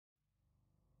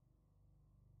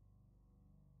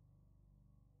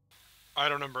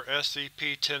Item number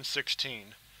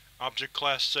SCP-1016. Object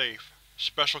Class Safe.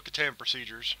 Special Containment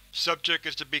Procedures. Subject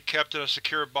is to be kept in a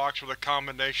secure box with a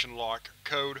combination lock,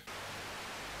 code,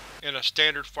 in a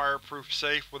standard fireproof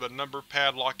safe with a number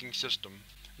pad locking system.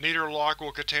 Neither lock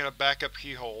will contain a backup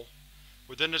keyhole.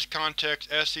 Within this context,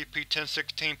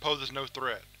 SCP-1016 poses no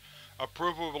threat.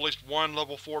 Approval of at least one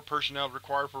Level 4 personnel is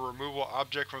required for removal of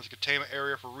object from its containment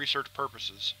area for research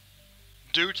purposes.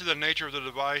 Due to the nature of the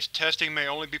device, testing may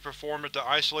only be performed at the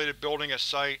isolated building at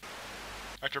site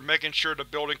after making sure the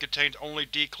building contains only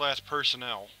D-Class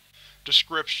personnel.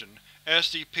 Description: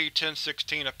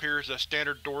 SCP-1016 appears as a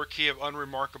standard door key of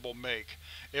unremarkable make.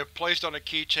 If placed on a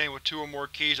keychain with two or more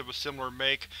keys of a similar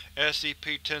make,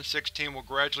 SCP-1016 will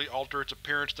gradually alter its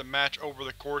appearance to match over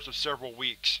the course of several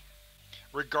weeks.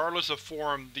 Regardless of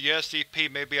form, the SCP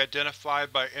may be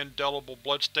identified by indelible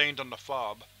bloodstains on the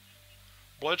fob.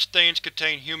 Bloodstains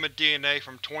contain human DNA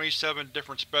from 27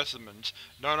 different specimens,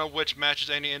 none of which matches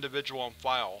any individual on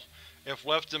file. If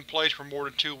left in place for more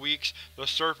than 2 weeks, the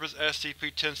surface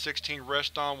SCP-1016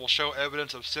 rests on will show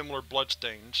evidence of similar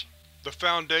bloodstains. The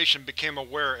Foundation became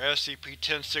aware of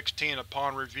SCP-1016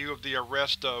 upon review of the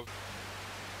arrest of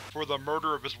for the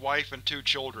murder of his wife and 2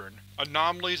 children.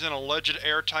 Anomalies in alleged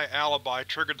airtight alibi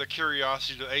triggered the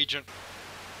curiosity of Agent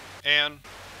Ann,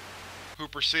 who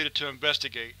proceeded to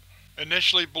investigate.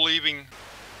 Initially believing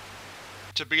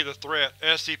to be the threat,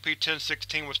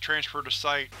 SCP-1016 was transferred to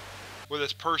site with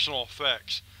its personal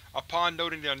effects. Upon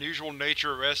noting the unusual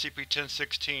nature of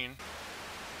SCP-1016,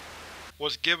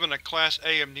 was given a Class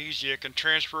A amnesiac and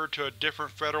transferred to a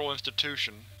different federal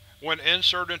institution. When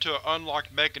inserted into an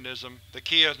unlocked mechanism, the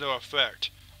key has no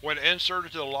effect. When inserted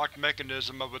into the locked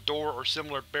mechanism of a door or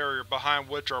similar barrier behind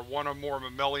which are one or more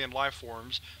mammalian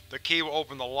lifeforms, the key will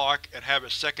open the lock and have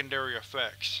its secondary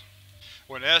effects.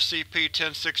 When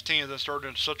SCP-1016 is inserted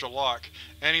into such a lock,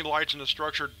 any lights in the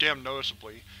structure dim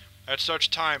noticeably. At such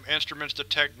time, instruments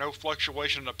detect no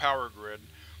fluctuation in the power grid.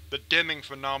 The dimming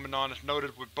phenomenon is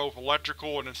noted with both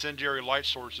electrical and incendiary light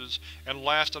sources, and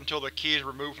lasts until the key is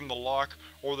removed from the lock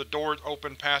or the door is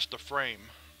opened past the frame.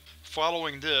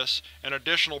 Following this, an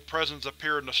additional presence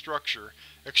appeared in the structure.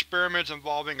 Experiments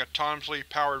involving autonomously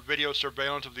powered video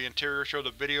surveillance of the interior show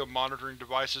the video monitoring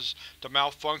devices to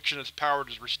malfunction as power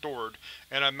is restored,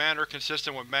 in a manner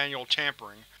consistent with manual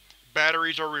tampering.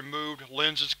 Batteries are removed,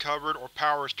 lenses covered, or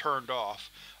power is turned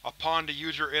off. Upon the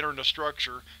user entering the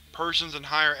structure, persons and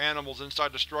higher animals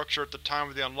inside the structure at the time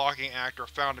of the unlocking act are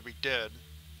found to be dead.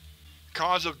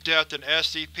 Cause of death in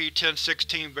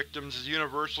SCP-1016 victims is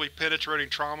universally penetrating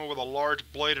trauma with a large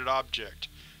bladed object.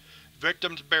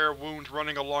 Victims bear wounds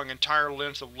running along entire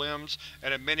lengths of limbs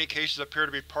and in many cases appear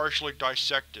to be partially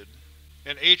dissected.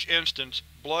 In each instance,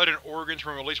 blood and organs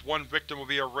from at least one victim will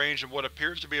be arranged in what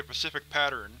appears to be a specific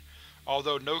pattern,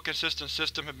 although no consistent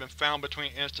system has been found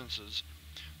between instances.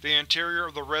 The interior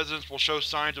of the residence will show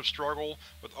signs of struggle,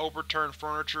 with overturned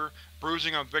furniture,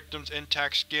 bruising on victims'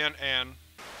 intact skin, and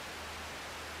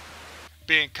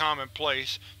being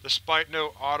commonplace, despite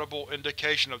no audible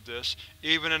indication of this,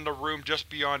 even in the room just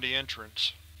beyond the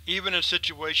entrance. Even in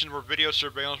situations where video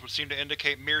surveillance would seem to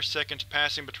indicate mere seconds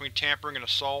passing between tampering and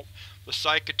assault, the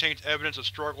site contains evidence of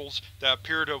struggles that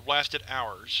appear to have lasted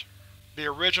hours. The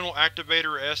original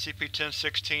activator of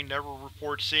SCP-1016 never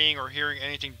reported seeing or hearing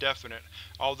anything definite,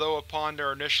 although upon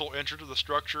their initial entry to the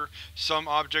structure, some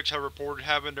objects have reported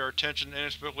having their attention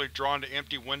inexplicably drawn to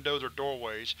empty windows or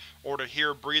doorways, or to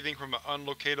hear breathing from an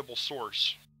unlocatable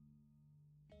source.